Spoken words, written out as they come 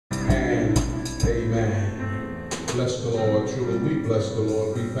Bless the Lord. Truly, we bless the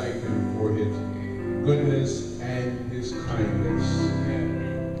Lord. We thank him for his goodness and his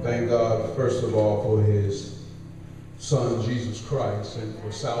kindness. Thank God, first of all, for his Son, Jesus Christ, and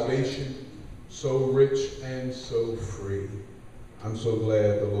for salvation so rich and so free. I'm so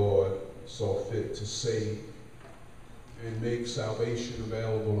glad the Lord saw fit to save and make salvation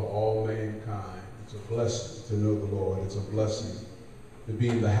available to all mankind. It's a blessing to know the Lord. It's a blessing to be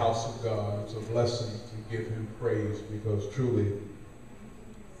in the house of God. It's a blessing to give him praise, because truly,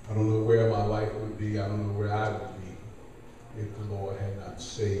 I don't know where my life would be. I don't know where I would be if the Lord had not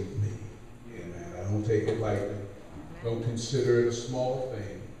saved me. Amen. I don't take it lightly. Don't consider it a small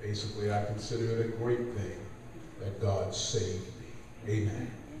thing. Basically, I consider it a great thing that God saved me. Amen.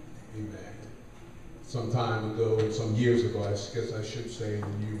 Amen. Some time ago, and some years ago, I guess I should say,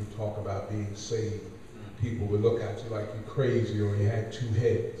 when you would talk about being saved, people would look at you like you're crazy or you had two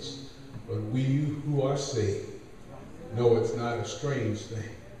heads. But we who are saved know it's not a strange thing,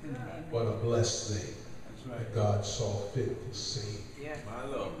 but a blessed thing that God saw fit to save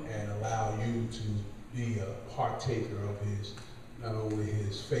and allow you to be a partaker of his, not only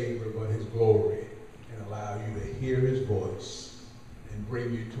his favor, but his glory, and allow you to hear his voice and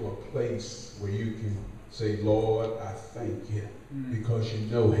bring you to a place where you can say, Lord, I thank you, because you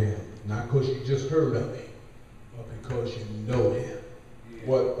know him, not because you just heard of him, but because you know him.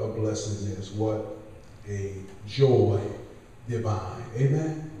 What a blessedness, what a joy divine.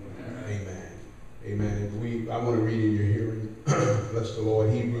 Amen? Amen. Amen. I want to read in your hearing, bless the Lord,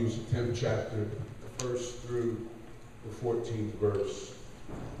 Hebrews, the 10th chapter, the 1st through the 14th verse.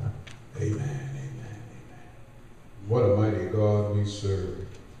 Amen, amen, amen. What a mighty God we serve.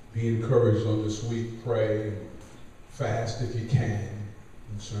 Be encouraged on this week. Pray and fast if you can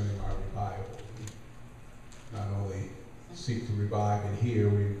concerning our revival. We not only seek to revive in here,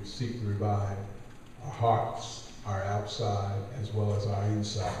 we seek to revive our hearts, our outside, as well as our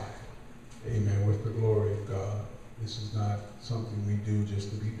inside. Amen. With the glory of God. This is not something we do just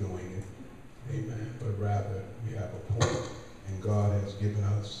to be doing it. Amen. But rather, we have a point, and God has given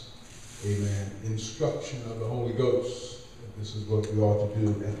us, amen, instruction of the Holy Ghost that this is what we ought to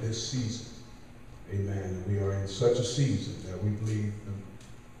do at this season. Amen. And we are in such a season that we believe the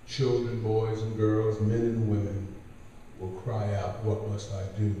children, boys and girls, men and women will cry out, what must I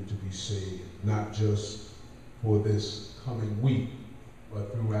do to be saved? Not just for this coming week,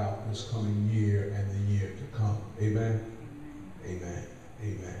 but throughout this coming year and the year to come. Amen? Amen.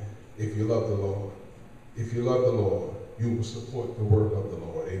 Amen. If you love the Lord, you will support the work of the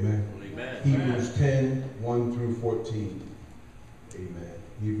Lord. Amen? Amen. Hebrews 10, 1 through 14. Amen.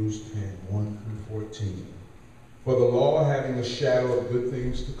 Hebrews 10, 1 through 14. For the law, having a shadow of good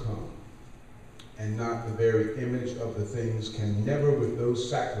things to come, and not the very image of the things, can never with those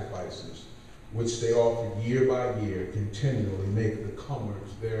sacrifices which they offered year by year continually make the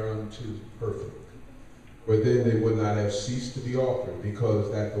comers thereunto perfect. For then they would not have ceased to be offered, because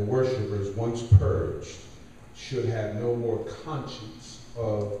that the worshippers, once purged, should have no more conscience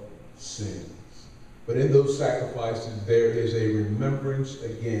of sins. But in those sacrifices there is a remembrance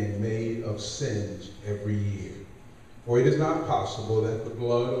again made of sins every year. For it is not possible that the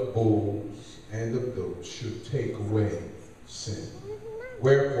blood of bulls and of goats should take away sin.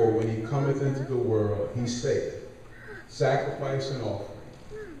 Wherefore, when he cometh into the world, he saith, sacrifice and offering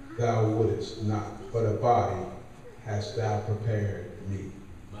thou wouldest not, but a body hast thou prepared me.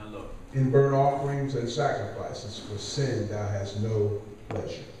 My Lord. In burnt offerings and sacrifices for sin thou hast no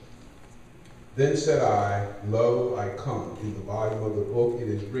pleasure. Then said I, lo, I come. In the volume of the book it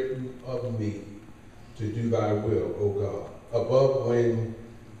is written of me to do thy will, O God. Above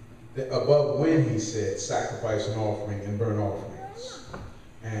when he said, sacrifice and offering and burnt offerings,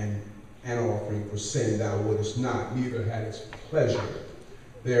 and an offering for sin thou wouldest not, neither hadst pleasure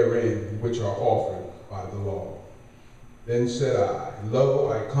therein which are offered by the law. Then said I,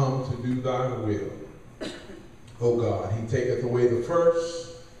 lo, I come to do thy will, O God. He taketh away the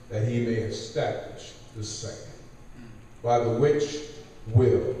first, that he may establish the second, by the which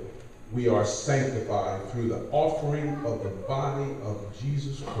will we are sanctified through the offering of the body of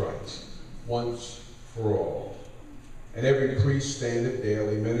Jesus Christ once for all. And every priest standeth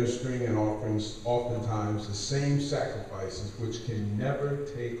daily ministering and offering oftentimes the same sacrifices, which can never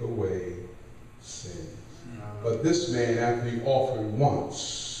take away sin. But this man, after he had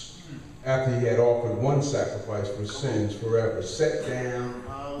offered one sacrifice for sins forever, sat down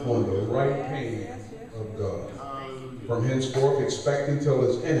on the right hand of God, from henceforth expecting till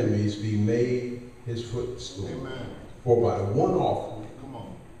his enemies be made his footstool. For by one offering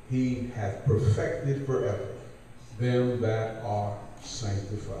he hath perfected forever them that are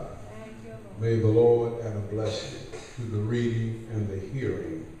sanctified. May the Lord add a blessing to the reading and the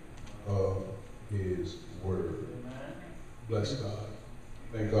hearing of his word. Bless God.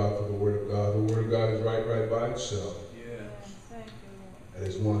 Thank God for the word of God. The word of God is right by itself. That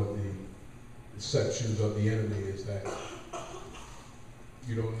is one of the deceptions of the enemy, is that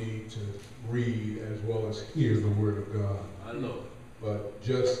you don't need to read as well as hear the word of God. I know. But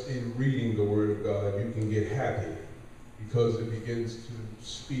just in reading the word of God, you can get happy because it begins to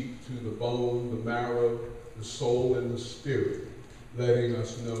speak to the bone, the marrow, the soul, and the spirit, letting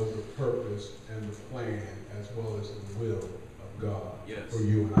us know the purpose and the plan as well as the will of God for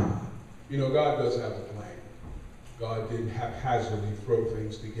you and I. You know, God does have a plan. God didn't haphazardly throw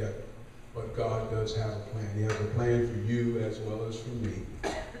things together. But God does have a plan. He has a plan for you as well as for me.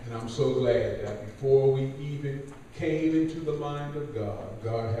 And I'm so glad that before we even came into the mind of God,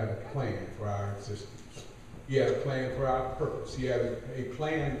 God had a plan for our existence. He had a plan for our purpose. He had a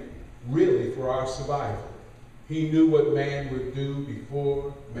plan really for our survival. He knew what man would do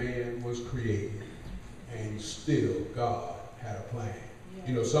before man was created. And still, God had a plan.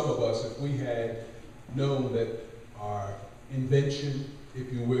 You know, some of us, if we had known that our invention,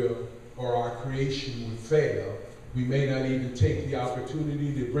 if you will, or our creation would fail, we may not even take the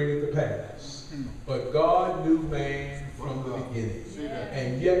opportunity to bring it to pass. But God knew man from the beginning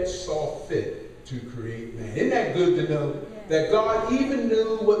and yet saw fit to create man. Isn't that good to know? That God even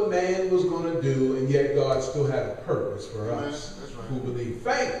knew what man was going to do, and yet God still had a purpose for us who believe.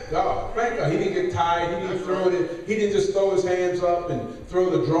 Thank God. Thank God. He didn't get tired. He didn't throw it in. He didn't just throw his hands up and throw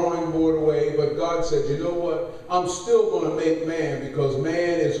the drawing board away. But God said, you know what? I'm still going to make man, because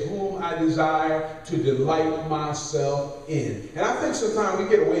man is whom I desire to delight myself in. And I think sometimes we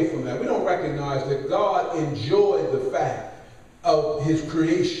get away from that. We don't recognize that God enjoyed the fact of his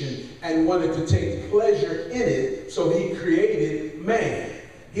creation and wanted to take pleasure in it, so he created man.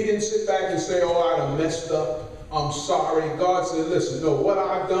 He didn't sit back and say, oh, I done messed up, I'm sorry. God said, listen, no, what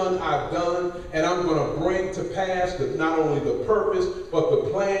I've done, and I'm going to bring to pass not only the purpose, but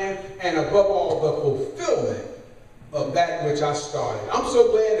the plan, and above all, the fulfillment of that which I started. I'm so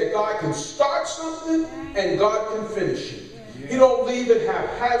glad that God can start something and God can finish it. He don't leave it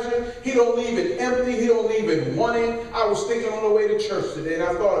haphazard. He don't leave it empty. He don't leave it wanting. I was thinking on the way to church today, and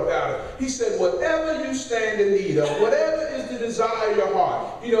I thought about it. He said, whatever you stand in need of, whatever is the desire of your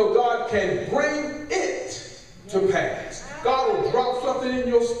heart, you know, God can bring it to pass. God will drop something in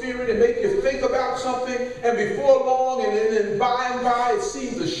your spirit and make you think about something, and before long, and then by and by, it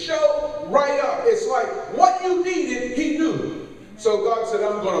seems to show right up. It's like what you needed, he knew. So God said,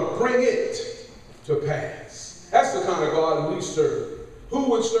 I'm going to bring it to pass. That's the kind of God we serve.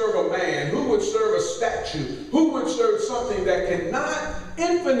 Who would serve a man? Who would serve a statue? Who would serve something that cannot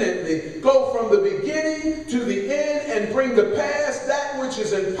infinitely go from the beginning to the end and bring to pass that which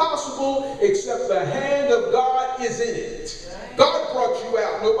is impossible, except the hand of God is in it? God brought you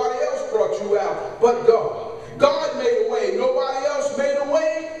out. Nobody else brought you out but God. God made a way. Nobody else made a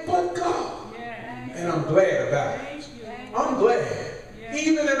way but God. And I'm glad about it. I'm glad.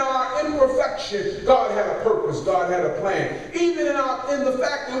 Even in our imperfection, God had a purpose. God had a plan. Even in the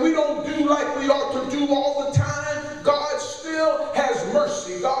fact that we don't do like we ought to do all the time, God still has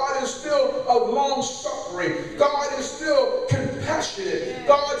mercy. God is still of long suffering. God is still compassionate.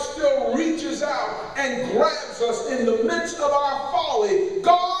 God still reaches out and grabs us in the midst of our folly.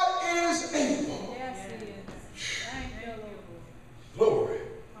 God is able. Yes, he is. Thank you, Lord. Glory.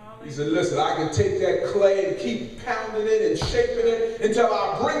 He said, listen, I can take that clay and keep pounding it and shaping it until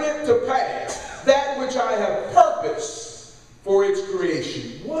I bring it to pass that which I have purposed for its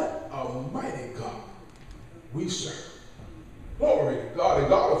creation. What a mighty God we serve. Glory to God. And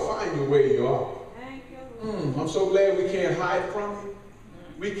God will find you where you are. Thank you, Lord. I'm so glad we can't hide from him.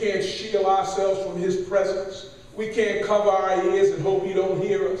 We can't shield ourselves from his presence. We can't cover our ears and hope he don't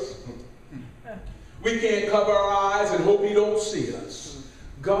hear us. We can't cover our eyes and hope he don't see us.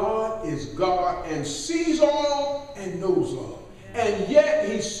 God is God and sees all and knows all. And yet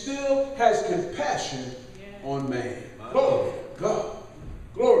he still has compassion on man. Glory to God.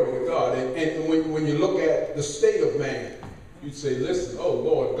 Glory to God. And when you look at the state of man, you'd say, listen, oh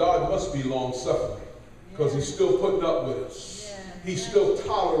Lord, God must be long-suffering, because he's still putting up with us. He's still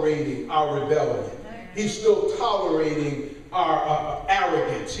tolerating our rebellion. He's still tolerating our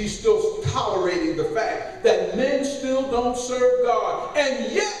arrogance. He's still tolerating the fact that men still don't serve God,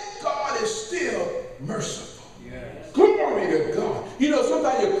 and yet God is still merciful. Yes. Glory to God. You know,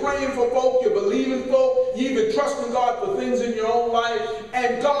 sometimes you're praying for folk, you're believing folk, you even trusting God for things in your own life,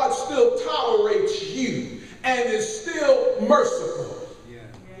 and God still tolerates you and is still merciful.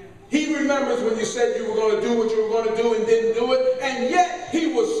 He remembers when you said you were going to do what you were going to do and didn't do it, and yet he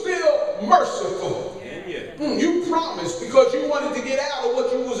was still promised because you wanted to get out of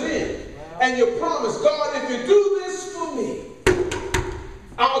what you was in. And you promised, God, if you do this for me,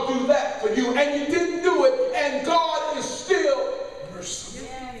 I'll do that for you. And you didn't do it, and God is still merciful.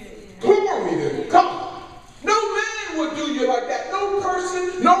 Glory to God. No man would do you like that. No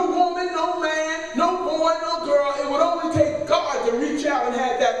person, no woman, no man, no boy, no girl. It would only take God to reach out and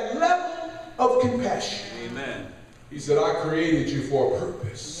have that level of compassion. Amen. He said, I created you for a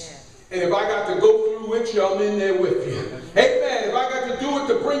purpose. And if I got to go through with you, I'm in there with you. Amen. If I got to do it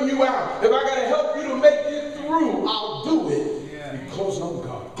to bring you out, if I got to help you to make it through, I'll do it because I'm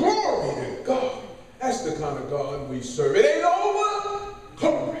God. Glory to God. That's the kind of God we serve. It ain't over.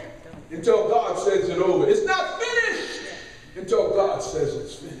 Glory. Until God says it's over. It's not finished until God says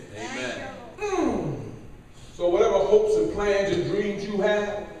it's finished. Amen. So whatever hopes and plans and dreams you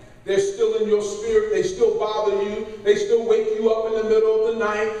have, they're still in your spirit. They still bother you. They still wake you up in the middle of the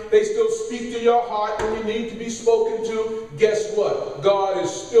night. They still speak to your heart when you need to be spoken to. Guess what? God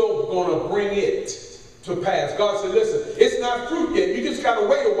is still going to bring it to pass. God said, listen, it's not fruit yet. You just got to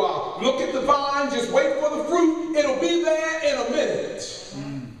wait a while. Look at the vine. Just wait for the fruit. It'll be there in a minute.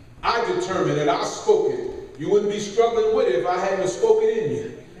 I determined it. I spoke it. You wouldn't be struggling with it if I hadn't spoken in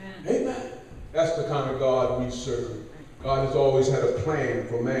you. Amen. That's the kind of God we serve. God has always had a plan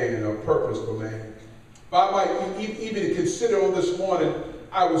for man and a purpose for man. But I might even consider on this morning,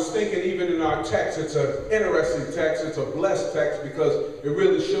 I was thinking even in our text, it's an interesting text, it's a blessed text because it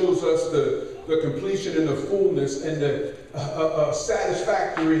really shows us the completion and the fullness and the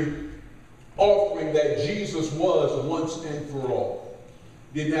satisfactory offering that Jesus was once and for all.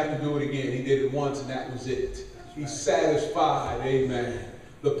 Didn't have to do it again. He did it once and that was it. He satisfied, amen,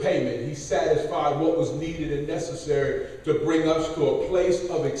 the payment. He satisfied what was needed and necessary to bring us to a place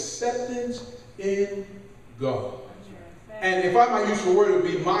of acceptance in God. And if I might use the word, it would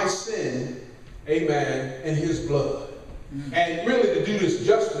be my sin, amen, and his blood. And really to do this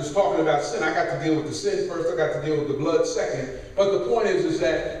justice, talking about sin, I got to deal with the sin first, I got to deal with the blood second. But the point is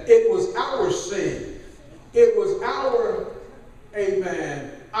that it was our sin. It was our,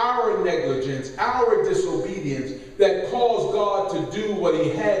 amen, our negligence, our disobedience that caused God to do what he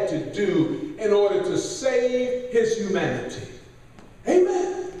had to do in order to save his humanity.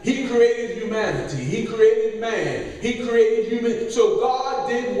 Amen. He created humanity. He created man. He created human. So God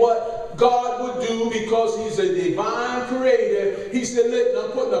did what God would do because he's a divine creator. He said, listen,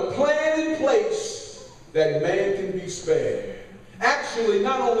 I'm putting a plan in place that man can be spared. Actually,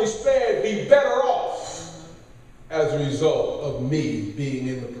 not only spared, be better off as a result of me being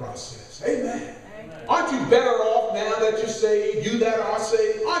in the process. Amen. Aren't you better off now that you're saved, you that are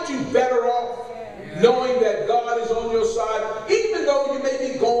saved? Aren't you better off knowing that God is on your side? Even though you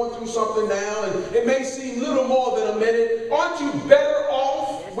may be going through something now and it may seem little more than a minute, aren't you better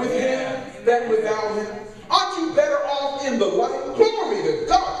off with him than without him? Aren't you better off in the light? Glory to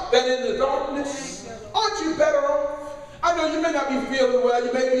God, than in the darkness? Aren't you better off? I know you may not be feeling well,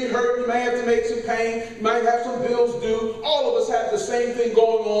 you may be hurt, you may have to make some pain, you might have some bills due. All of us have the same thing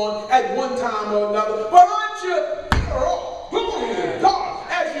going on at one time or another. But aren't you better off? Glory to God.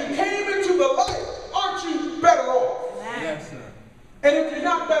 As you came into the light, aren't you better off? Yes, sir. And if you're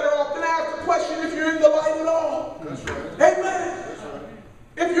not better off, then ask the question if you're in the light at all. That's right. Amen. That's right.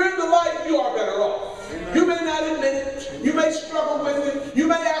 If you're in the light, you are better off. Amen. You may not admit it. You may struggle with it. You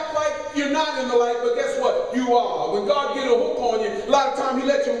may act like you're not in the light, but guess what? You are. When God get a hook on you, a lot of times he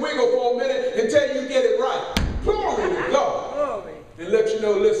lets you wiggle for a minute until you get it right. Glory to God. Glory. And let you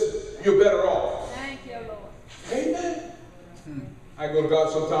know, listen, you're better off. Thank you, Lord. Amen. I go to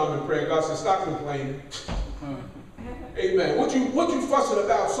God sometime and pray, and God says, stop complaining. Amen. What you fussing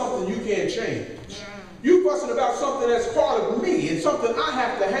about something you can't change? You fussing about something that's part of me and something I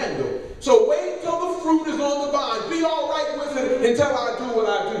have to handle. So wait till the fruit is on the vine. Be all right with it until I do what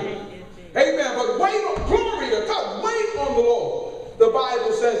I do. Amen. But wait on, glory to God, wait on the Lord. The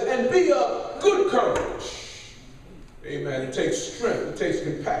Bible says, and be of good courage. Amen. It takes strength. It takes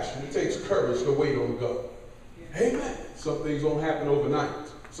compassion. It takes courage to wait on God. Amen. Some things don't happen overnight.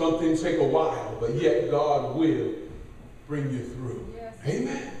 Some things take a while, but yet God will bring you through. Yes.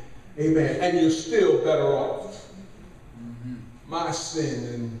 Amen. Amen. And you're still better off. My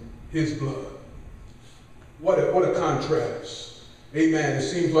sin and his blood. What a contrast. Amen. It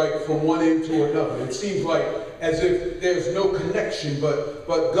seems like from one end to another. It seems like as if there's no connection, but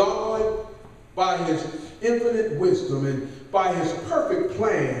God, by his infinite wisdom and by his perfect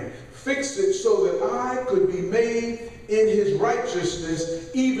plan, fixed it so that I could be made in his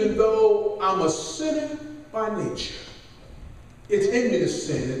righteousness, even though I'm a sinner by nature. It's in me to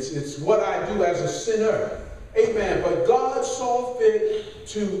sin. It's what I do as a sinner. Amen. But God saw fit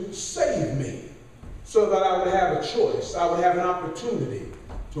to save me. so that I would have a choice. I would have an opportunity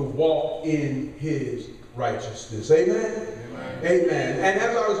to walk in his righteousness. Amen? Amen. Amen. And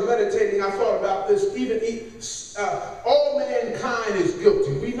as I was meditating, I thought about this. All mankind is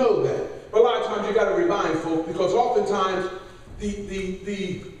guilty. We know that. But a lot of times you got to remind folk, because oftentimes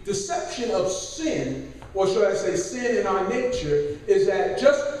the deception of sin, or should I say sin in our nature, is that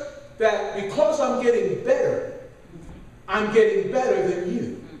just that because I'm getting better than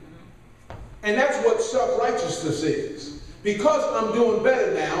you. And that's what self-righteousness is. Because I'm doing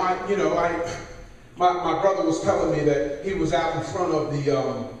better now, my brother was telling me that he was out in front of the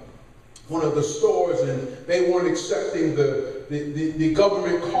one of the stores, and they weren't accepting the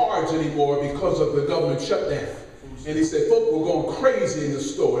government cards anymore because of the government shutdown. And he said folk were going crazy in the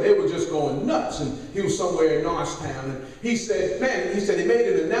store. They were just going nuts. And he was somewhere in Norristown. And he said, man, he made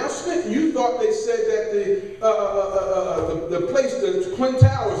an announcement, and you thought they said that the place, the Twin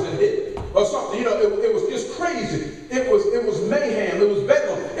Towers had hit or something. It was just crazy. It was mayhem. It was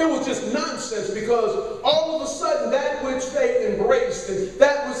bedlam. It was just nonsense, because all of a sudden that which they embraced and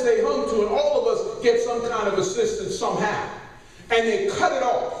that which they hung to, and all of us get some kind of assistance somehow. And they cut it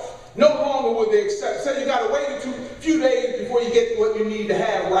off. No longer would they accept. Said you got to wait a few days before you get what you need to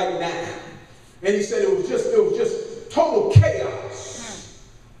have right now. And he said it was just total chaos.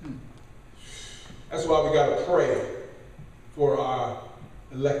 That's why we got to pray for our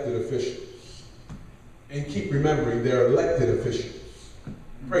elected officials. And keep remembering they're elected officials.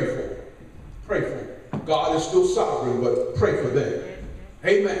 Pray for them. Pray for them. God is still sovereign, but pray for them.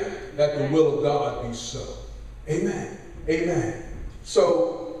 Amen. That the will of God be so. Amen. Amen.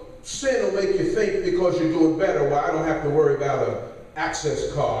 So sin will make you think because you're doing better, well, I don't have to worry about an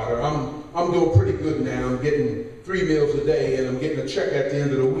access card, or I'm doing pretty good now. I'm getting 3 meals a day, and I'm getting a check at the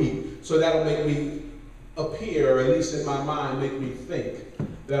end of the week. So that'll make me appear, or at least in my mind, make me think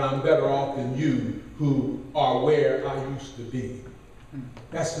that I'm better off than you who are where I used to be.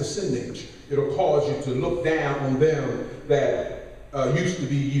 That's the sin nature. It'll cause you to look down on them that used to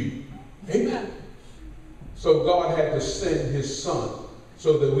be you. Amen. So God had to send his son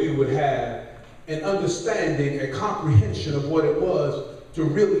so that we would have an understanding, a comprehension of what it was to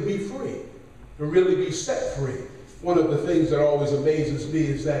really be free, to really be set free. One of the things that always amazes me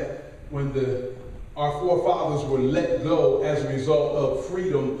is that when our forefathers were let go as a result of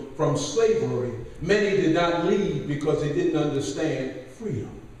freedom from slavery, many did not leave because they didn't understand freedom.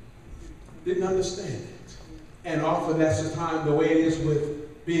 Didn't understand it. And often that's the time, the way it is with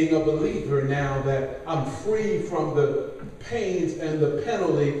being a believer now, that I'm free from the pains and the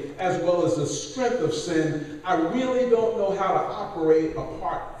penalty as well as the strength of sin. I really don't know how to operate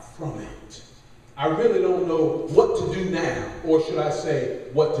apart from it. I really don't know what to do now, or should I say,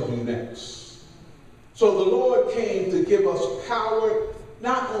 what to do next. So the Lord came to give us power,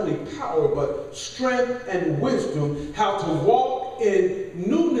 not only power, but strength and wisdom, how to walk in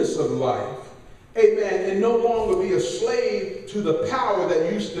newness of life. Amen. And no longer be a slave to the power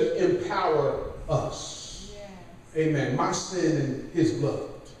that used to empower us. Yes. Amen. My sin and his blood.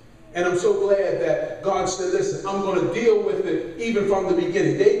 And I'm so glad that God said, listen, I'm going to deal with it even from the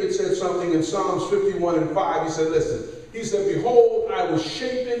beginning. David said something in Psalms 51:5. He said, listen, he said, behold, I was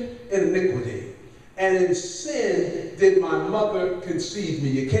shapen in iniquity, and in sin did my mother conceive me.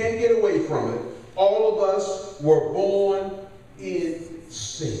 You can't get away from it. All of us were born in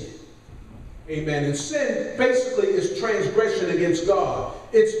sin. Amen. And sin basically is transgression against God.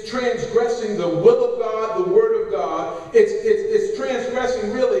 It's transgressing the will of God, the word of God. It's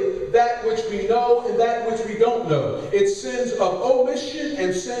transgressing really that which we know and that which we don't know. It's sins of omission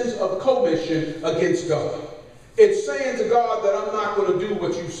and sins of commission against God. It's saying to God that I'm not going to do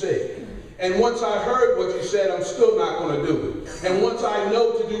what you said. And once I heard what you said, I'm still not going to do it. And once I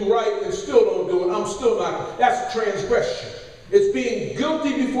know to do right and still don't do it, I'm still not. That's transgression. It's being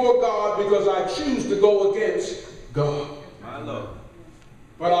guilty before God because I choose to go against God. My Lord.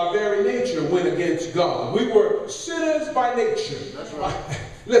 But our very nature went against God. We were sinners by nature. That's right.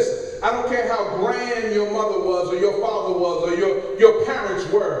 Listen, I don't care how grand your mother was or your father was or your parents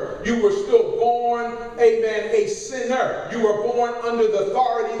were. You were still born, amen, a sinner. You were born under the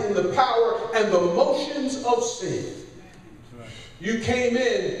authority and the power and the motions of sin. Right. You came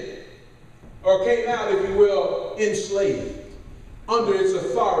in, or came out, if you will, enslaved, under its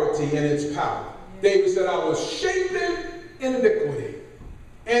authority and its power. David said, I was shapen in iniquity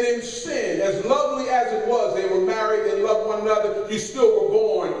and in sin. As lovely as it was, they were married, they loved one another, you still were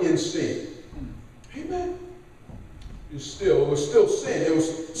born in sin. Amen. It was still sin.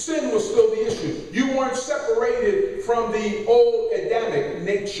 Sin was still the issue. You weren't separated from the old Adamic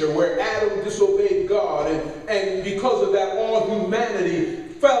nature where Adam disobeyed God, and because of that, all humanity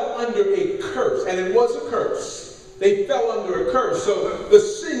fell under a curse, and it was a curse. They fell under a curse. So the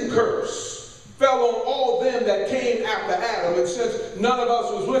sin curse fell on all them that came after Adam. And since none of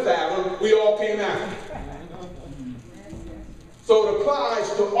us was with Adam, we all came after. So it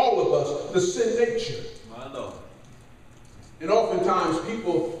applies to all of us, the sin nature. And oftentimes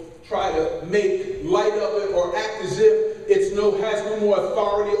people try to make light of it or act as if has no more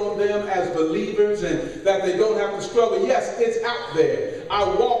authority on them as believers and that they don't have to struggle. Yes, it's out there. I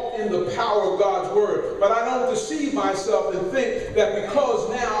walk in the power of God's word, but I don't deceive myself and think that because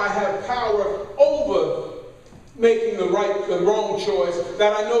now I have power over making the wrong choice,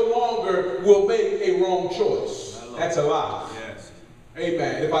 that I no longer will make a wrong choice. That's a lie. Yes.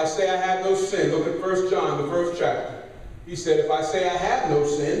 Amen. If I say I have no sin, look at 1 John, the first chapter. He said, if I say I have no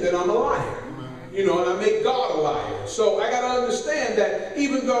sin, then I'm a liar. You know, and I make God a liar. So I got to understand that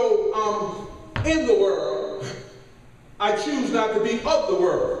even though I'm in the world, I choose not to be of the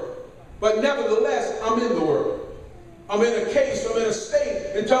world. But nevertheless, I'm in the world. I'm in a case, I'm in a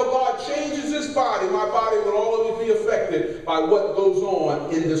state. Until God changes this body, my body will always be affected by what goes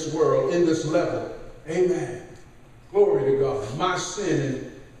on in this world, in this level. Amen. Glory to God. My sin,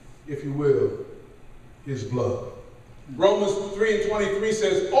 if you will, his blood. Romans 3:23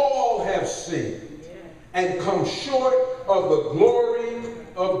 says, all have sinned and come short of the glory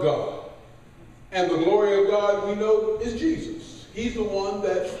of God. And the glory of God, we know, is Jesus. He's the one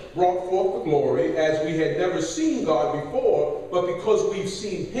that brought forth the glory, as we had never seen God before, but because we've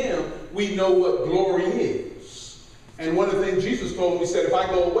seen him, we know what glory is. And one of the things Jesus told me, he said, if I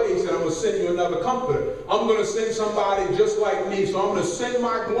go away, he said, I'm going to send you another comforter. I'm going to send somebody just like me. So I'm going to send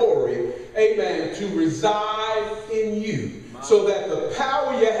my glory, amen, to reside in you. So that the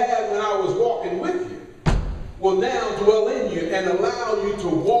power you had when I was walking with you will now dwell in you and allow you to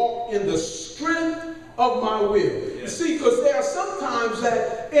walk in the strength of my will. Yes. You see, because there are sometimes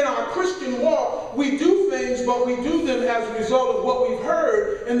that in our Christian walk, we do things, but we do them as a result of what we've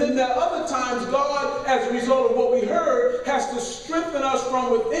heard. And then there are other times God, as a result of what we heard, has to strengthen us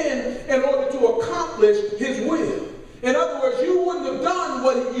from within in order to accomplish his will. In other words, you wouldn't have done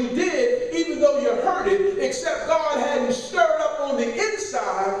what you did, even though you heard it, except God hadn't stirred up on the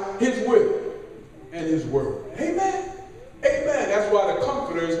inside his will and his word. Amen. Amen. That's why the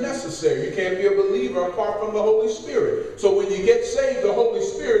comforter is necessary. You can't be a believer apart from the Holy Spirit. So when you get saved, the Holy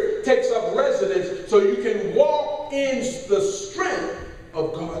Spirit takes up residence so you can walk in the strength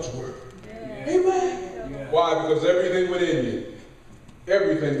of God's word. Yeah. Amen. Yeah. Why? Because everything within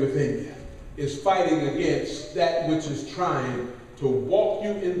you is fighting against that which is trying to walk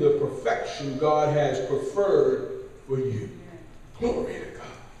you in the perfection God has preferred for you. Glory to God.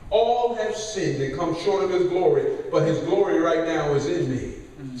 All have sinned and come short of his glory, but his glory right now is in me.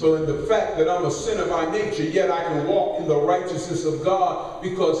 So in the fact that I'm a sinner by nature, yet I can walk in the righteousness of God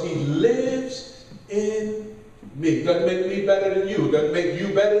because he lives in me. Doesn't make me better than you. Doesn't make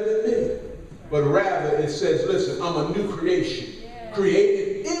you better than me. But rather it says, listen, I'm a new creation,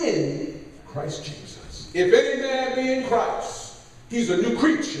 created in Christ Jesus. If any man be in Christ, he's a new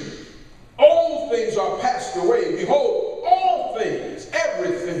creature. All things are passed away. Behold, all things,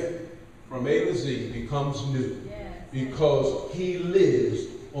 everything from A to Z becomes new because he lives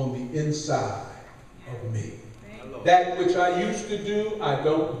on the inside of me. That which I used to do, I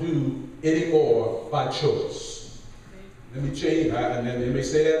don't do anymore by choice. Let me change, and then let me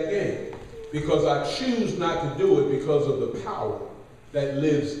say that again. Because I choose not to do it because of the power that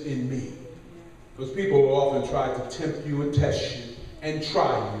lives in me. Because people will often try to tempt you and test you and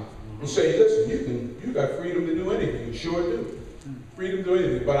try you and say, listen, you got freedom to do anything. You sure do. Freedom to do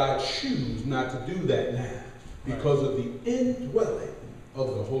anything. But I choose not to do that now because of the indwelling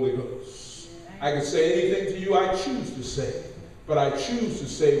of the Holy Ghost. I can say anything to you I choose to say. But I choose to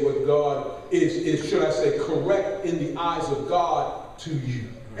say what God is, should I say, correct in the eyes of God to you.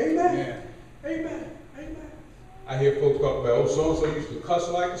 Amen. Amen. Amen. I hear folks talk about, oh, so-and-so used to cuss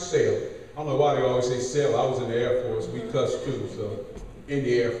like a sailor. I don't know why they always say sailor. I was in the Air Force. We cussed too, so in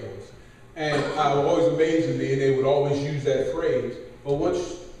the Air Force. And it was always amazing me, and they would always use that phrase. But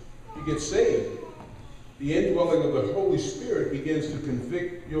once you get saved, the indwelling of the Holy Spirit begins to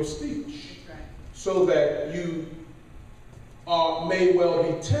convict your speech so that you may well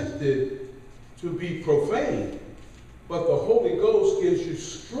be tempted to be profane, but the Holy Ghost gives you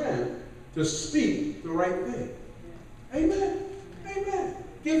strength to speak the right thing. Amen. Amen.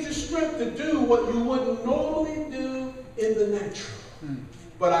 Gives you strength to do what you wouldn't normally do in the natural.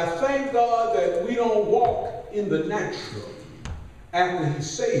 But I thank God that we don't walk in the natural after he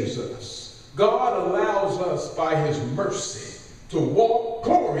saves us. God allows us by his mercy to walk,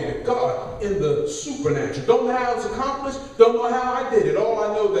 glory Glory to God in the supernatural. Don't know how it's accomplished. Don't know how I did it. All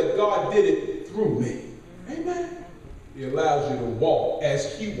I know that God did it through me. Amen. He allows you to walk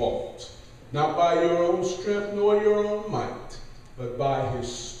as he walked. Not by your own strength nor your own might, but by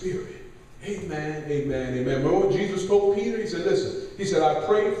his Spirit. Amen, amen, amen. Remember when Jesus told Peter? He said, listen, he said, I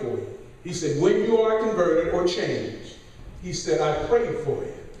pray for you. He said, when you are converted or changed, he said, I pray for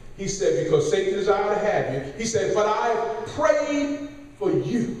you. He said, because Satan desires to have you. He said, but I prayed for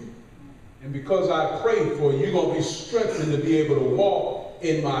you. And because I prayed for you, you're going to be strengthened to be able to walk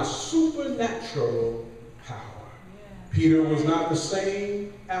in my supernatural power. Yeah. Peter was not the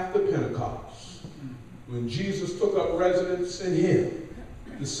same after Pentecost. When Jesus took up residence in him,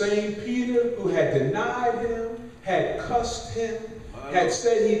 the same Peter who had denied him, had cussed him, had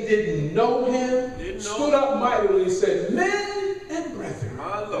said he didn't know him, stood up mightily and said, men and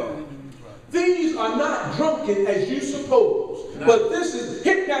brethren, these are not drunken as you suppose, but this is,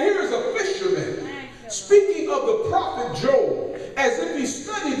 now here's a fisherman speaking of the prophet Joel, as if he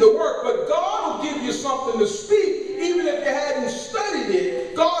studied the work, but God will give you something to speak, even if you hadn't studied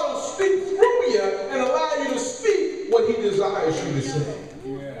it. God will speak through you and allow you to speak what he desires you to say.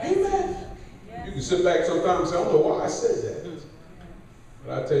 Amen. You can sit back sometimes and say, I don't know why I said that.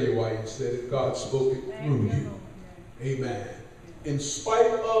 But I'll tell you why you said it. God spoke it through you. Amen. In spite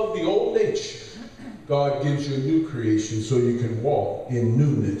of the old nature, God gives you a new creation so you can walk in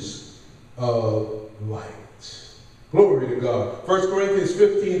newness of light. Glory to God. 1 Corinthians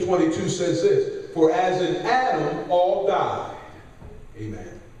 15:22 says this, for as in Adam all died,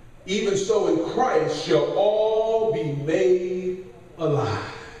 amen, even so in Christ shall all be made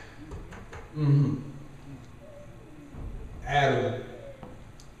alive. Adam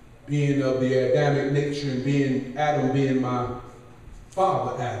being of the Adamic nature and Adam being my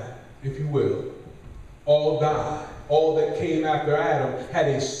father Adam, if you will, all died. All that came after Adam had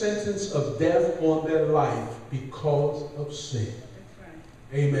a sentence of death on their life because of sin.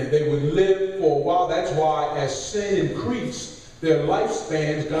 Amen. They would live for a while. That's why as sin increased, their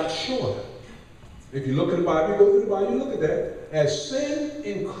lifespans got shorter. If you look in the Bible, you go through the Bible, you look at that. As sin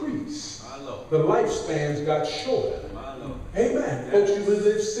increased, the lifespans got shorter. Amen. Yes. Folks, you would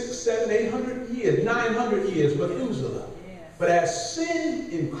live 600, 700, 800 years, 900 years, Methuselah. Yes. But as sin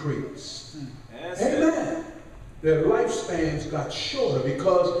increased, amen, their lifespans got shorter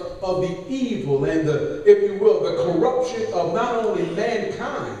because of the evil and the, if you will, the corruption of not only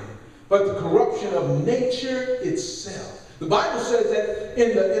mankind, but the corruption of nature itself. The Bible says that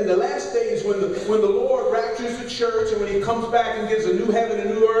in the last days when the Lord raptures the church and when he comes back and gives a new heaven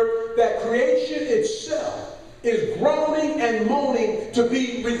and new earth, that creation itself is groaning and moaning to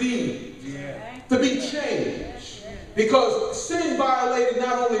be redeemed, to be changed. Because sin violated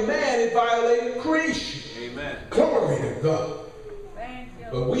not only man, it violated creation. Amen. Glory to God.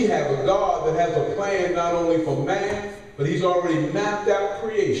 But we have a God that has a plan not only for man, but he's already mapped out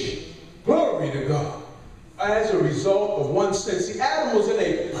creation. Glory to God. As a result of one sin. See, Adam was in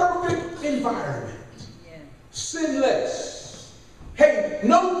a perfect environment. Sinless. Hey,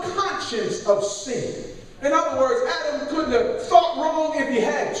 no conscience of sin. In other words, Adam couldn't have thought wrong if he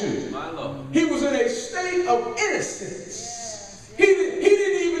had to. He was in a state of innocence. He didn't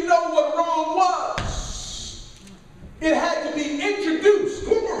even know what wrong was. It had to be introduced.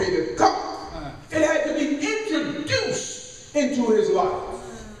 Glory to God. It had to be introduced into his life.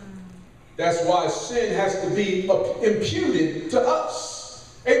 That's why sin has to be imputed to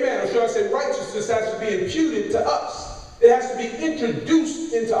us. Amen. Or should I say righteousness has to be imputed to us. It has to be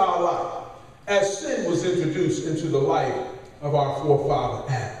introduced into our life, as sin was introduced into the life of our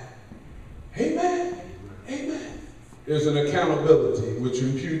forefather Adam. Amen. Amen. There's an accountability, which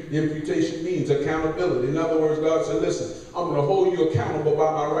imputation means accountability. In other words, God said, listen, I'm going to hold you accountable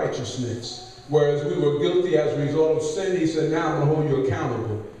by my righteousness. Whereas we were guilty as a result of sin, he said, now I'm going to hold you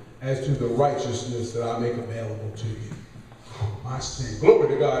accountable as to the righteousness that I make available to you. My sin. Glory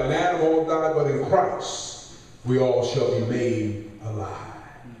to God. And Adam all died, but in Christ we all shall be made alive.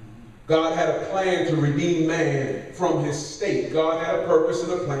 God had a plan to redeem man from his state. God had a purpose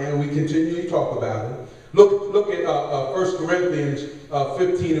and a plan. We continually talk about it. Look at 1 Corinthians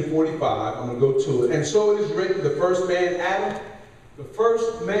 15 and 45. I'm going to go to it. And so it is written, the first man Adam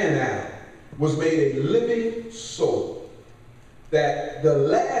was made a living soul. That the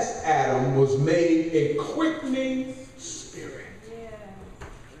last Adam was made a quickening spirit.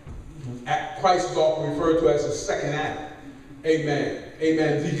 Yeah. Christ is often referred to as the second Adam. Amen.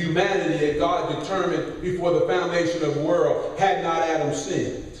 Amen. The humanity that God determined before the foundation of the world had not Adam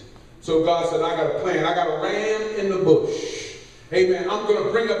sinned. So God said, I got a plan. I got a ram in the bush. Amen. I'm going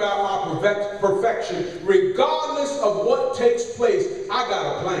to bring about my perfection regardless of what takes place. I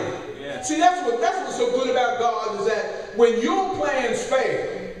got a plan. Yeah. See, that's what's so good about God is that when your plans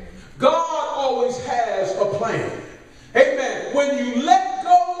fail, God always has a plan. Amen. When you let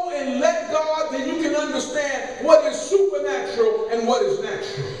go and let God, then you can understand what is supernatural and what is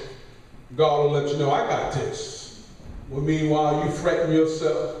natural. God will let you know, I got this. Well, meanwhile, you fretting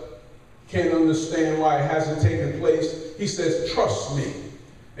yourself, can't understand why it hasn't taken place. He says, trust me.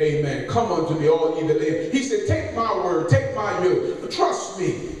 Amen. Come unto me, all ye that live. He said, take my word, take my yoke. Trust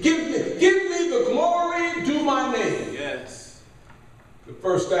me. Give me the glory, do my name. Yes. The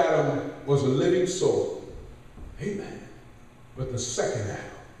first Adam was a living soul. Amen. But the second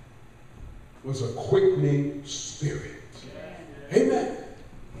Adam was a quickening spirit. Amen.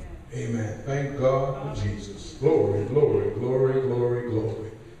 Amen. Thank God for Jesus. Glory, glory, glory, glory,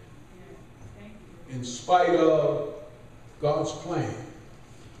 glory. In spite of God's plan,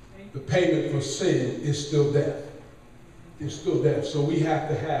 the payment for sin is still death. It's still death. So we have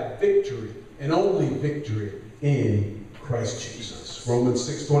to have victory, and only victory, in Christ Jesus. Romans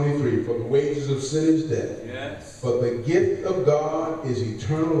 6:23, for the wages of sin is death. Yes. But the gift of God is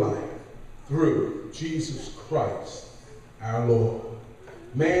eternal life through Jesus Christ our Lord.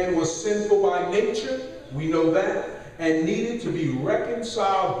 Man was sinful by nature, we know that, and needed to be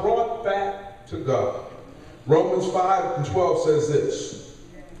reconciled, brought back to God. Romans 5:12 says this,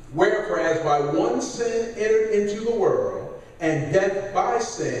 wherefore as by one sin entered into the world, and death by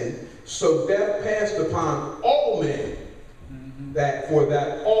sin, so death passed upon all men, that for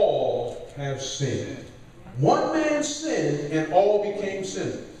that all have sinned. One man sinned, and all became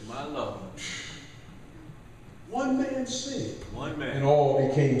sinners. My Lord. One man sinned, and all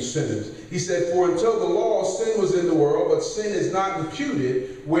became sinners. He said, for until the law, sin was in the world, but sin is not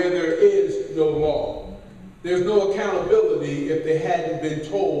imputed where there is no law. There's no accountability if they hadn't been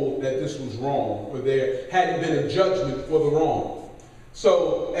told that this was wrong, or there hadn't been a judgment for the wrong.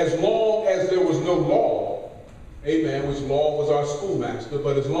 So as long as there was no law, amen, which law was our schoolmaster,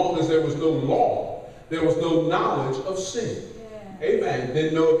 but as long as there was no law, there was no knowledge of sin. Yeah. Amen.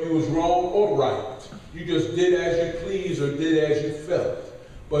 Didn't know if you was wrong or right. You just did as you pleased or did as you felt.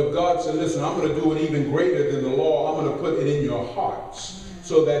 But God said, listen, I'm going to do it even greater than the law. I'm going to put it in your hearts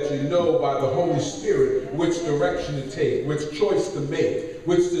so that you know by the Holy Spirit which direction to take, which choice to make,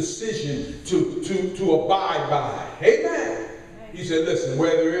 which decision to abide by. Amen. He said, listen,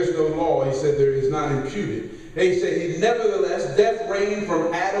 where there is no law, he said, there is not imputed. And he said, nevertheless, death reigned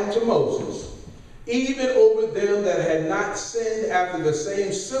from Adam to Moses, even over them that had not sinned after the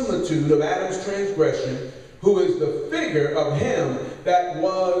same similitude of Adam's transgression, who is the figure of him that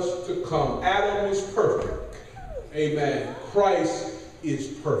was to come. Adam was perfect. Amen. Christ is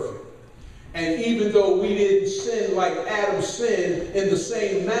perfect. And even though we didn't sin like Adam sinned in the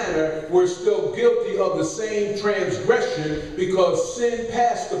same manner, we're still guilty of the same transgression because sin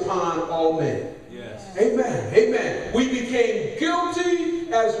passed upon all men. Yes. Amen. Amen. We became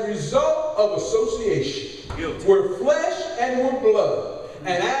guilty as a result of association. Guilty. We're flesh and we're blood.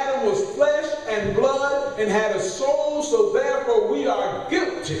 And Adam was flesh and blood and had a soul, so therefore we are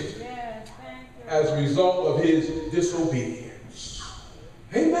guilty as a result of his disobedience.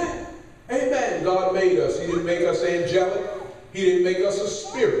 Amen. Amen. God made us. He didn't make us angelic. He didn't make us a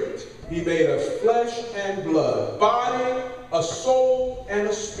spirit. He made us flesh and blood, body, a soul, and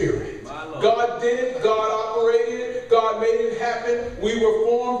a spirit. God did it. God operated it. God made it happen. We were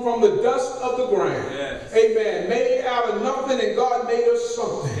formed from the dust of the ground. Yes. Amen. Made out of nothing, and God made us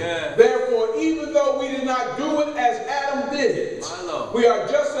something. Yes. Therefore, even though we did not do it as Adam did it, we are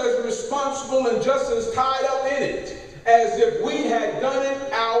just as responsible and just as tied up in it as if we had done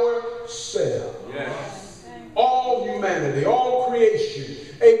it ourselves. Yes. All humanity, all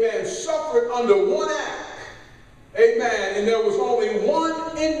creation, amen, suffered under one act. Amen. And there was only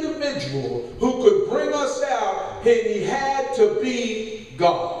one individual who could bring us out, and he had to be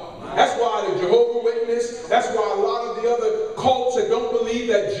God. That's why the Jehovah's Witness, that's why a lot of the other cults that don't believe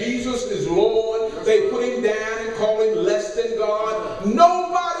that Jesus is Lord, they put him down and call him less than God.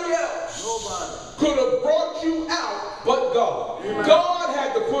 Nobody else could have brought you out but God. God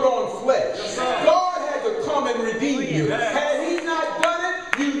had to put on flesh. God had to come and redeem you. Had he not done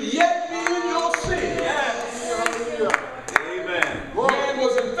it, you'd yet be in your sin. Amen. Man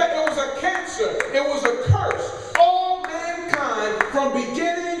was infected. It was a cancer. It was a curse. All mankind, from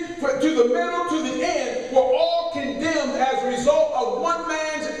beginning to the middle to the end, were all condemned as a result of one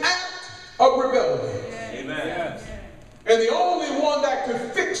man's act of rebellion. Amen. And the only one that could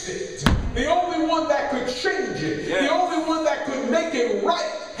fix it, the only one that could change it, the only one that could make it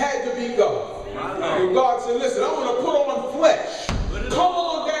right had to be God. And God said, listen, I'm going to put on flesh. come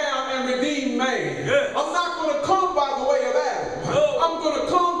on down and redeem man. Yes. I'm not going to come by the way of Adam. No. I'm going to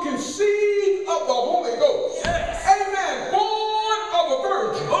come conceived of the Holy Ghost. Yes. Amen. Born of a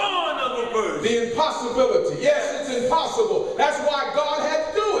virgin. Born of a virgin. The impossibility. Yes, it's impossible. That's why God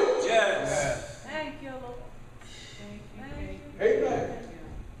had to do it. Yes. Thank you, Lord. Thank you. Amen.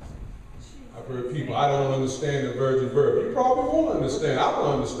 I've heard people, I don't understand the virgin birth. You probably won't understand. I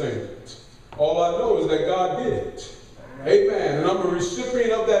don't understand it. All I know is that God did it. Amen. And I'm a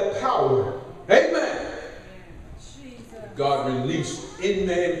recipient of that power. Amen. God released in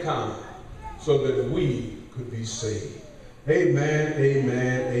mankind so that we could be saved. Amen,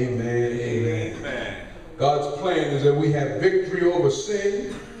 amen, amen, amen. Amen. God's plan is that we have victory over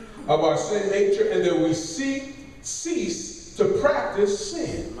sin, of our sin nature, and that we cease to practice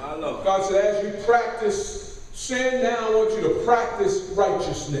sin. My Lord. God said, as you practice sin, now I want you to practice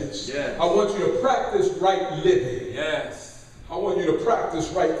righteousness. Yes. I want you to practice right living. Yes. I want you to practice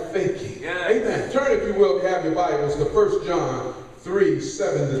right thinking. Yes. Amen. Turn, if you will, if you have your Bibles, to 1 John 3,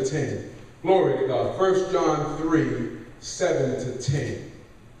 7 to 10. Glory to God. 1 John 3, 7 to 10.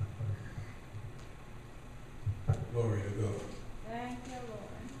 Glory to God. Thank you, Lord.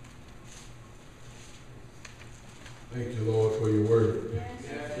 Thank you, Lord, for your word.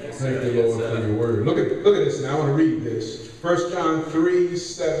 Yes. Thank you, Lord, for your word. Look at this now. I want to read this. 1 John 3,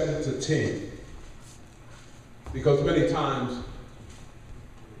 7 to 10. Because many times,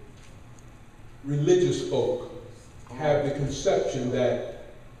 religious folk have the conception that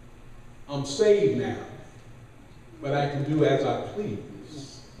I'm saved now, but I can do as I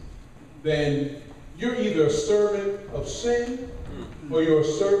please. Then you're either a servant of sin or you're a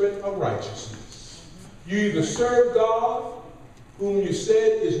servant of righteousness. You either serve God, whom you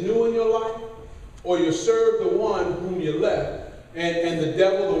said is new in your life, or you serve the one whom you left, and the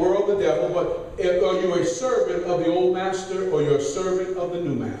devil, the world, the devil, but are you a servant of the old master or you're a servant of the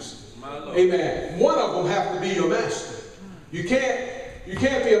new master? Amen. One of them have to be your master. You can't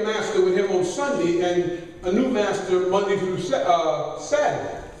be a master with him on Sunday and a new master Monday through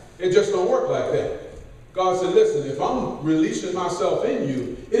Saturday. It just don't work like that. God said, listen, if I'm releasing myself in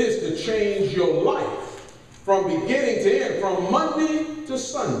you, it is to change your life from beginning to end, from Monday to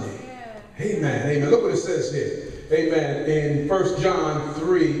Sunday. Amen. Amen. Look what it says here. Amen. In 1 John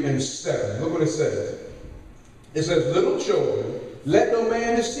 3 and 7. Look what it says. It says, little children, let no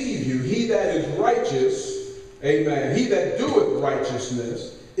man deceive you. He that is righteous, amen, he that doeth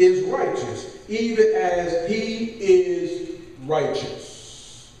righteousness is righteous, even as he is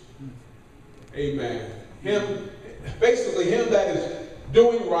righteous. Amen. Basically, him that is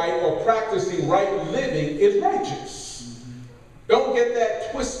doing right or practicing right living is righteous. Don't get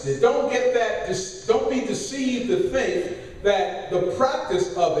that twisted. Don't be deceived to think that the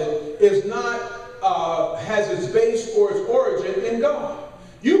practice of it is not has its base or its origin in God.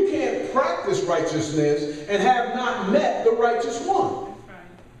 You can't practice righteousness and have not met the righteous one.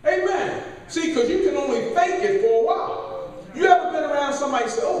 Amen. See, because you can only fake it for a while. You ever been around somebody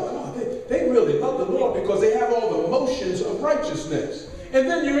and say, oh God, they really love the Lord because they have all the motions of righteousness. And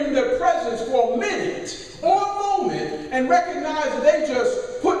then you're in their presence for a minute or a moment and recognize that they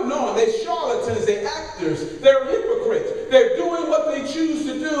just putting on. They're charlatans, they're actors, they're hypocrites. They're doing what they choose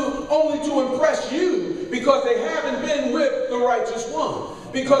to do only to impress you because they haven't been with the righteous one.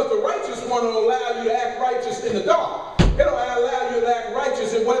 Because the righteous one will allow you to act righteous in the dark. It'll allow you to act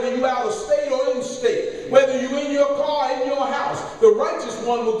righteous in whether you're out of state or in state, whether you're in your car, in your house. The righteous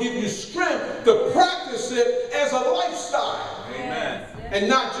one will give you strength to practice it as a lifestyle. Amen. And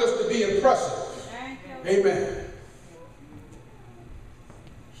not just to be impressive. Amen.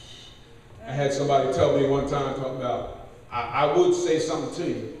 I had somebody tell me one time, talking about, I would say something to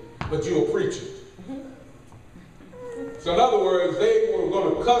you, but you're a preacher. So in other words, they were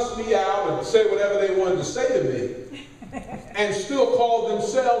going to cuss me out and say whatever they wanted to say to me and still call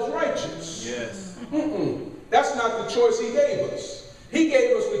themselves righteous. Yes. That's not the choice he gave us. He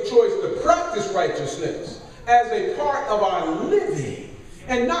gave us the choice to practice righteousness as a part of our living.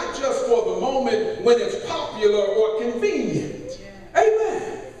 And not just for the moment when it's popular or convenient.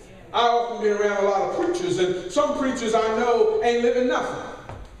 Amen. I often been around a lot of preachers, and some preachers I know ain't living nothing.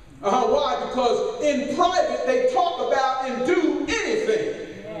 Why? Because in private they talk about and do anything.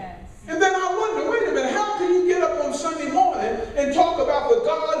 And then I wonder, wait a minute, how can you get up on Sunday morning and talk about the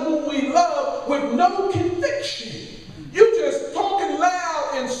God whom we love with no conviction? You just talking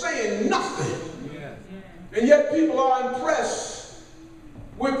loud and saying nothing. And yet people are impressed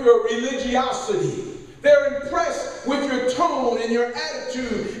with your religiosity. They're impressed with your tone and your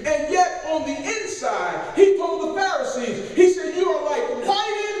attitude. And yet on the inside, he told the Pharisees, he said, you are like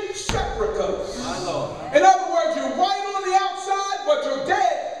whited sepulchres. In other words, you're white on the outside, but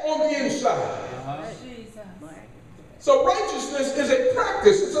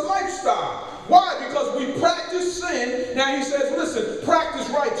Now he says, listen, practice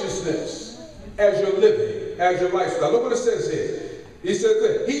righteousness as your living, as your lifestyle. Look what it says here. He says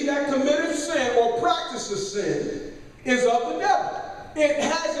that he that committeth sin or practices sin is of the devil. It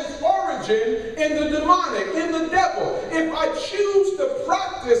has its origin in the demonic, in the devil. If I choose to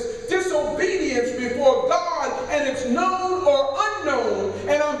practice disobedience before God and it's known or unknown,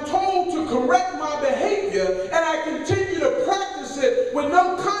 and I'm told to correct my behavior, and I continue to practice it with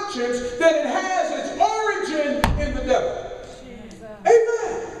no conscience, then it has its origin in the devil.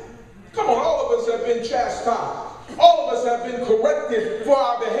 Amen. Come on, all of us have been chastised. All of us have been corrected for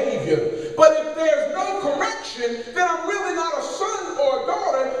our behavior. But if there's no correction, then I'm really not a son or a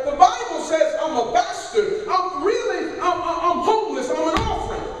daughter. The Bible says I'm a bastard. I'm homeless. I'm an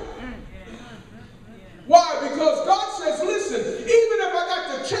orphan. Why? Because God says, listen, even if I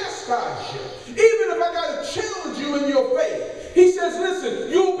got to chastise you, even if I got to challenge you in your faith, he says,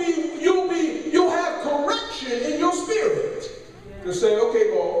 listen, you'll have correction in your spirit. To say,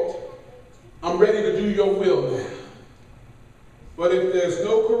 okay, Lord, I'm ready to do your will now. But if there's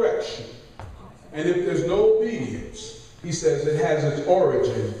no correction, and if there's no obedience, he says it has its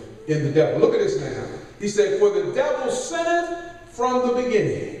origin in the devil. Look at this now. He said, for the devil sinneth from the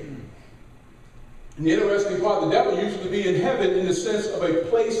beginning. And the interesting part, the devil used to be in heaven in the sense of a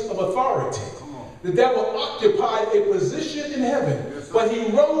place of authority. The devil occupied a position in heaven. But he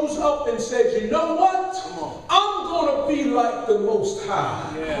rose up and said, you know what? I'm going to be like the Most High.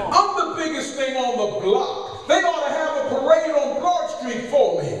 I'm the biggest thing on the block. They ought to have a parade on Broad Street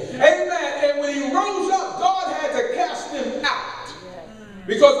for me. Amen. And when he rose up, God had to cast him out.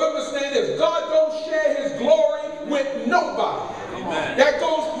 Because understand this, God don't share his glory with nobody. Amen. That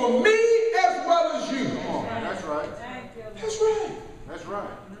goes for me as well as you. That's right. That's right. That's right.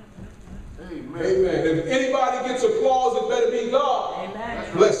 Amen. Amen. If anybody gets applause, it better be God.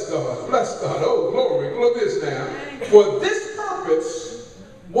 Amen. Bless God. Bless God. Oh, glory. Look at this now. For this purpose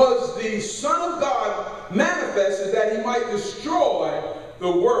was the Son of God manifested, that he might destroy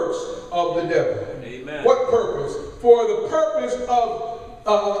the works of the devil. Amen. What purpose? For the purpose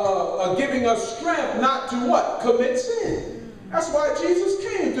of giving us strength not to what? Commit sin. That's why Jesus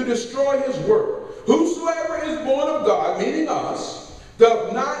came, to destroy his work. Whosoever is born of God, meaning us,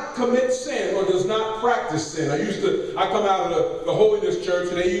 does not commit sin or does not practice sin. I come out of the Holiness Church,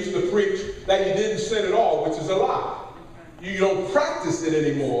 and they used to preach that you didn't sin at all, which is a lie. You don't practice it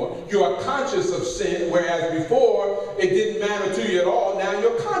anymore. You are conscious of sin, whereas before it didn't matter to you at all. Now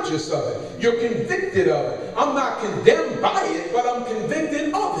you're conscious of it. You're convicted of it. I'm not condemned by it, but I'm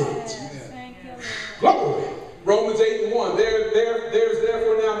convicted of it. Glory. Romans 8:1. There's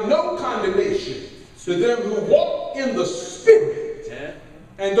therefore now no condemnation to them who walk in the Spirit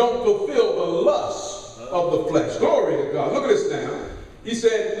and don't fulfill the lust of the flesh. Glory to God. Look at this now. He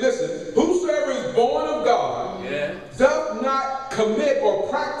said, listen, whosoever is born of God doth not commit or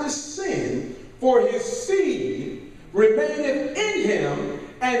practice sin, for his seed remaineth in him,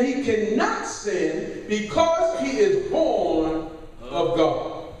 and he cannot sin because he is born of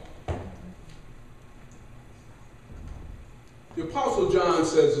God. The Apostle John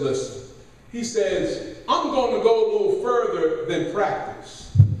says, listen, he says, I'm going to go a little further than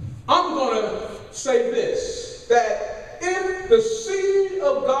practice. I'm going to say this, that if the seed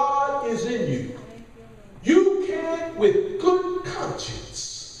of God is in you, you can, with good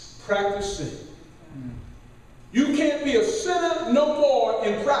conscience, practice sin. You can't be a sinner no more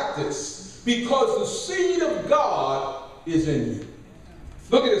in practice, because the seed of God is in you.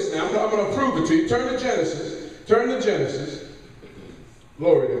 Look at this now. I'm going to prove it to you. Turn to Genesis. Turn to Genesis.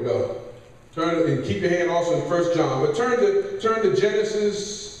 Glory to God. Turn and keep your hand also in 1 John. But turn to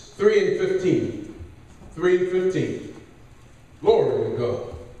Genesis 3 and 15. 3 and 15. Glory to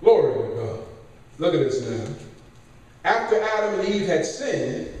God. Glory to God. Look at this now. After Adam and Eve had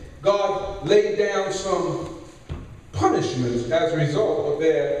sinned, God laid down some punishments as a result of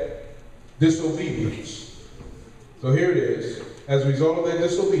their disobedience. So here it is. As a result of their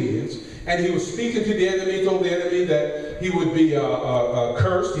disobedience, and he was speaking to the enemy, told the enemy that he would be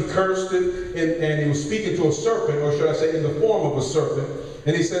cursed. He cursed it, and he was speaking to a serpent, or should I say in the form of a serpent.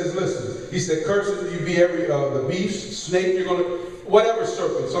 And he says, listen, he said, cursed you be every, the beast, snake, you're going to, whatever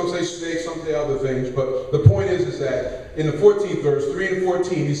serpent. Some say snake, some say other things. But the point is that in the 14th verse, 3 and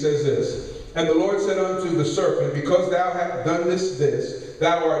 14, he says this, and the Lord said unto the serpent, because thou hast done this,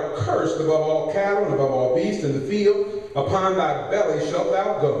 thou art cursed above all cattle and above all beasts in the field. Upon thy belly shalt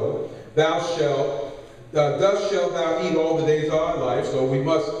thou go. Thus shalt thou eat all the days of thy life. So we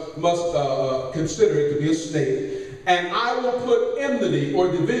must consider it to be a snake. And I will put enmity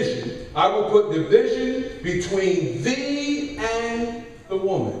or division. I will put division between thee and the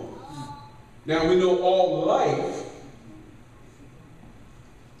woman. Now we know all life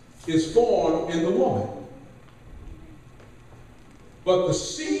is formed in the woman. But the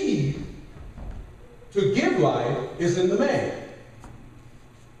seed to give life is in the man.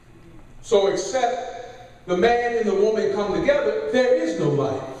 So except the man and the woman come together, there is no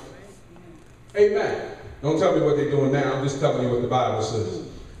life. Amen. Don't tell me what they're doing now. I'm just telling you what the Bible says.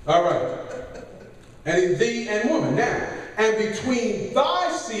 All right. And thee and woman. Now, and between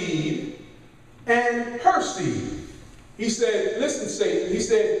thy seed and her seed. He said, listen, Satan. He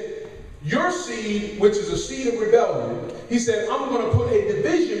said, your seed, which is a seed of rebellion, he said, I'm going to put a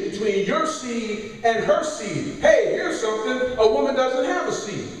division between your seed and her seed. Hey, here's something. A woman doesn't have a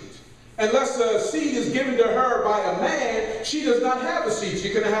seed. Unless a seed is given to her by a man, she does not have a seed. She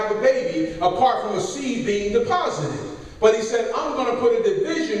can have a baby apart from a seed being deposited. But he said, I'm going to put a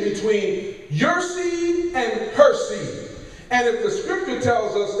division between your seed and her seed. And if the scripture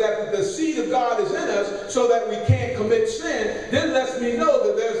tells us that the seed of God is in us so that we can't commit sin, then lets me know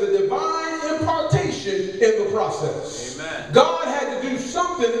that there's a divine impartation in the process. Amen. God had to do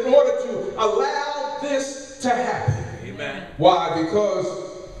something in order to allow this to happen. Amen. Why? Because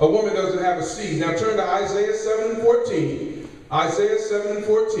a woman doesn't have a seed. Now turn to Isaiah 7:14. Isaiah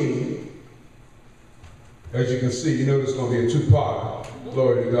 7:14. As you can see, you know this is going to be a two-part.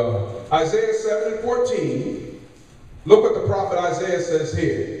 Glory to God. Isaiah 7:14. Look what the prophet Isaiah says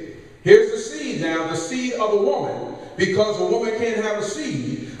here. Here's the seed now, the seed of a woman, because a woman can't have a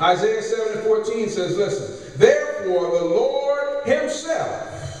seed. Isaiah 7:14 says, listen, therefore the Lord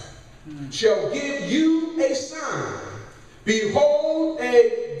himself shall give you a sign. Behold,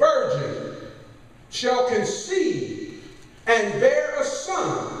 a virgin shall conceive and bear a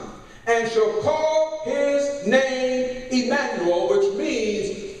son, and shall call his name Emmanuel, which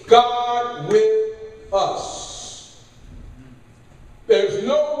means God with us. There's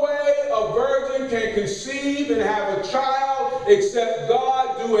no way a virgin can conceive and have a child except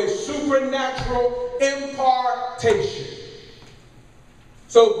God do a supernatural impartation.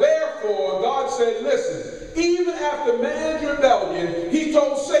 So therefore, God said, listen, even after man's rebellion, he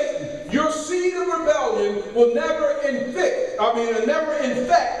told Satan, your seed of rebellion will never infect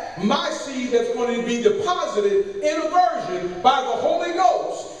my seed that's going to be deposited in a virgin by the Holy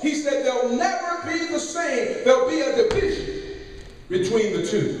Ghost. He said they'll never be the same. There'll be a division between the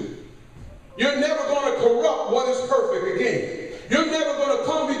two. You're never going to corrupt what is perfect again. You're never going to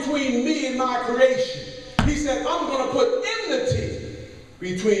come between me and my creation. He said, I'm going to put enmity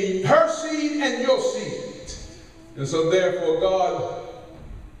between her seed and your seed. And so therefore God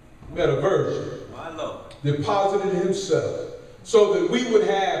met a virgin, deposited himself, so that we would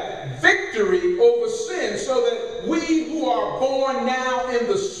have victory over sin, so that we who are born now in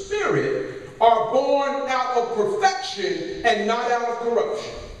the Spirit are born out of perfection and not out of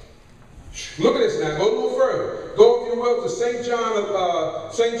corruption. Look at this now. Go a little further. Go, if you will, to St.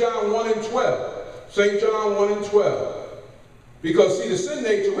 John 1 and 12. St. John 1 and 12. Because, see, the sin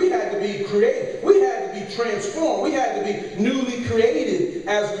nature, we had to be created. We had to be transformed. We had to be newly created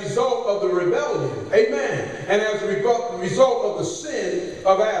as a result of the rebellion. Amen. And as a result of the sin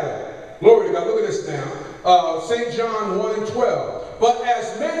of Adam. Glory to God. Look at this now. St. John 1 and 12. But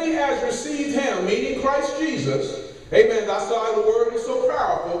as many as received him, meaning Christ Jesus, amen, that's why the word is so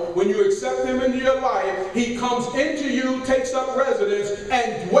powerful. When you accept him into your life, he comes into you, takes up residence,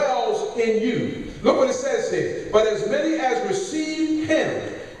 and dwells in you. Look what it says here. But as many as received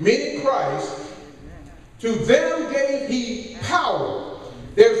him, meaning Christ, to them gave he power.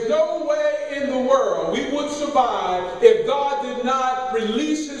 There's no way in the world we would survive if God did not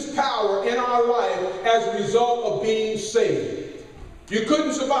release his power in our life as a result of being saved. You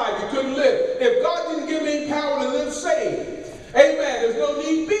couldn't survive. You couldn't live. If God didn't give me power to live saved, amen, there's no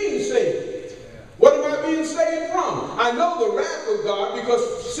need being saved. What am I being saved from? I know the wrath of God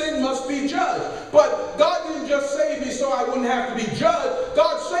because sin must be judged. But God didn't just save me so I wouldn't have to be judged.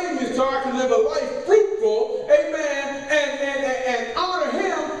 God saved me so I can live a life fruitful, amen, and honor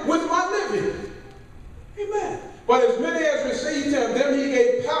him with my living. Amen. But as many as received him, them he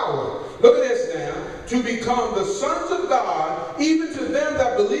gave power. Look at this now. To become the sons of God, even to them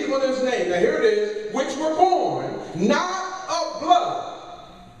that believe on his name. Now here it is. Which were born, not of blood.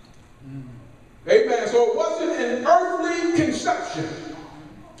 Amen. So it wasn't an earthly conception,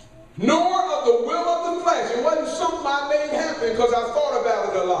 nor of the will of the flesh. It wasn't something I made happen because I thought about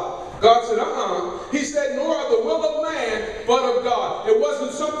it a lot. God said, He said, nor of the will of man, but of God. It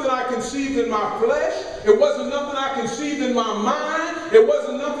wasn't something I conceived in my flesh. It wasn't nothing I conceived in my mind. It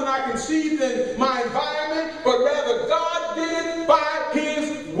wasn't nothing I conceived in my environment, but rather God did it by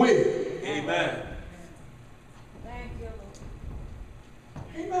his will. Amen. Thank you,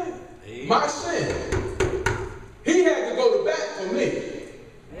 Lord. Amen. My sin. He had to go to bat for me.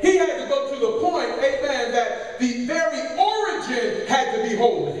 He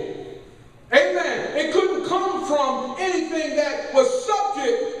holy. Amen. It couldn't come from anything that was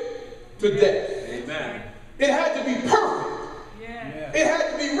subject to death. Amen. It had to be perfect. Yeah. It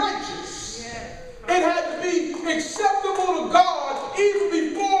had to be righteous. Yeah. It had to be acceptable to God even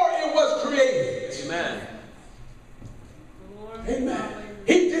before it was created. Amen. Amen.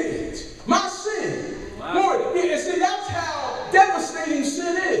 He did it. My sin. Wow. Lord, and see, that's how devastating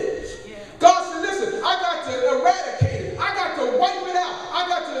sin is. Yeah. God said, listen, I got to eradicate it. I got to wipe it out. I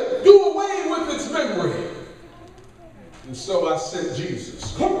got to do away with its memory. And so I sent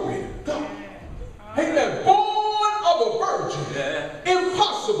Jesus. Glory to God. Amen. Born of a virgin. Yeah.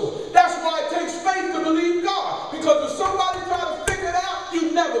 Impossible. That's why it takes faith to believe God. Because if somebody try to figure it out,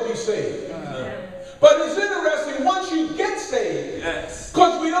 you'd never be saved. But it's interesting, once you get saved, Yes.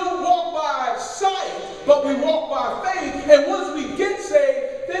 because we don't walk by sight, but we walk by faith, and once we get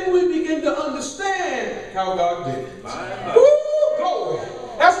saved, then we begin to understand how God did it. Woo, glory.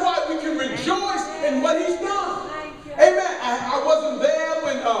 That's why we can rejoice in what he's done. Amen. I wasn't there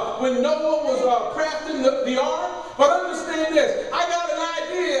when Noah was crafting the ark, but understand this. I got an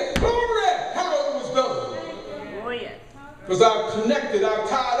idea, glory, how it was done. Oh, yeah. Because I've connected, I've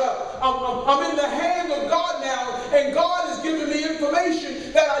tied up. I'm in the hand of God now, and God has given me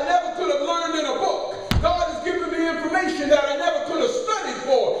information that I never could have learned in a book. God has given me information that I never could have studied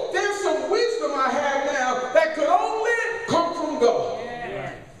for. There's some wisdom I have now that could only come from God.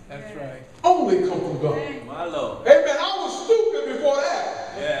 Yeah. That's right. Only come from God. My Lord. Amen. I was stupid before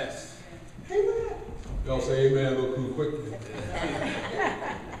that. Yes. Amen. Y'all say amen a little too quickly.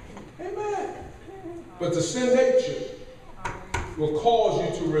 Amen. But the sin nature will cause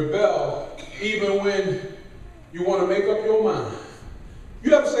you to rebel even when you want to make up your mind.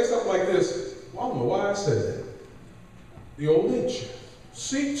 You ever say something like this? Well, I don't know why I said that. The old nature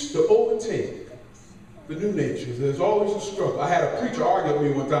seeks to overtake the new nature. There's always a struggle. I had a preacher argue with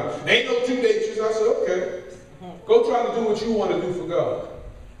me one time. There ain't no two natures. I said, okay. Go try to do what you want to do for God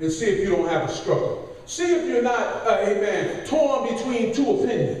and see if you don't have a struggle. See if you're not, amen, torn between two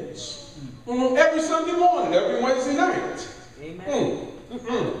opinions. Every Sunday morning, every Wednesday night. Amen.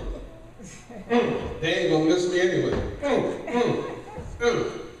 They ain't going to listen to me anyway.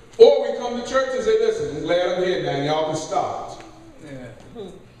 Or we come to church and say, listen, I'm glad I'm here now, and y'all can start. Yeah.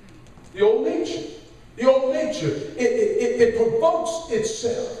 The old nature. The old nature, it provokes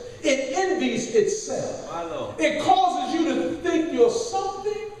itself. It envies itself. My Lord. It causes you to think you're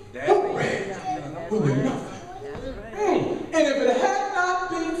something great when you're nothing. And if it had not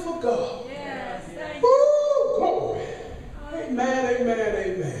been for God, Yes. woo, glory. Amen, amen,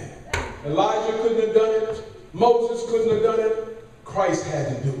 amen. Elijah couldn't have done it. Moses couldn't have done it. Christ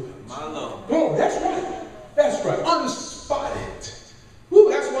had to do it. My Lord. Glory, that's right. That's right. Unspotted. Woo,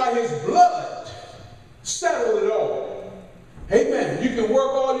 that's why his blood settled it all. Amen. You can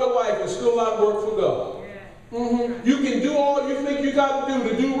work all your life and still not work for God. You can do all you think you got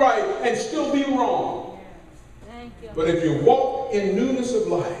to do right and still be wrong. Thank you. But if you walk in newness of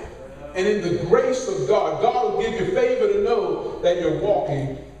life and in the grace of God, God will give you favor to know that you're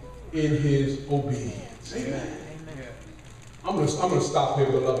walking in his obedience. Amen. I'm going to stop here,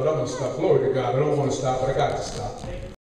 beloved. I'm going to stop. Glory to God. I don't want to stop, but I got to stop.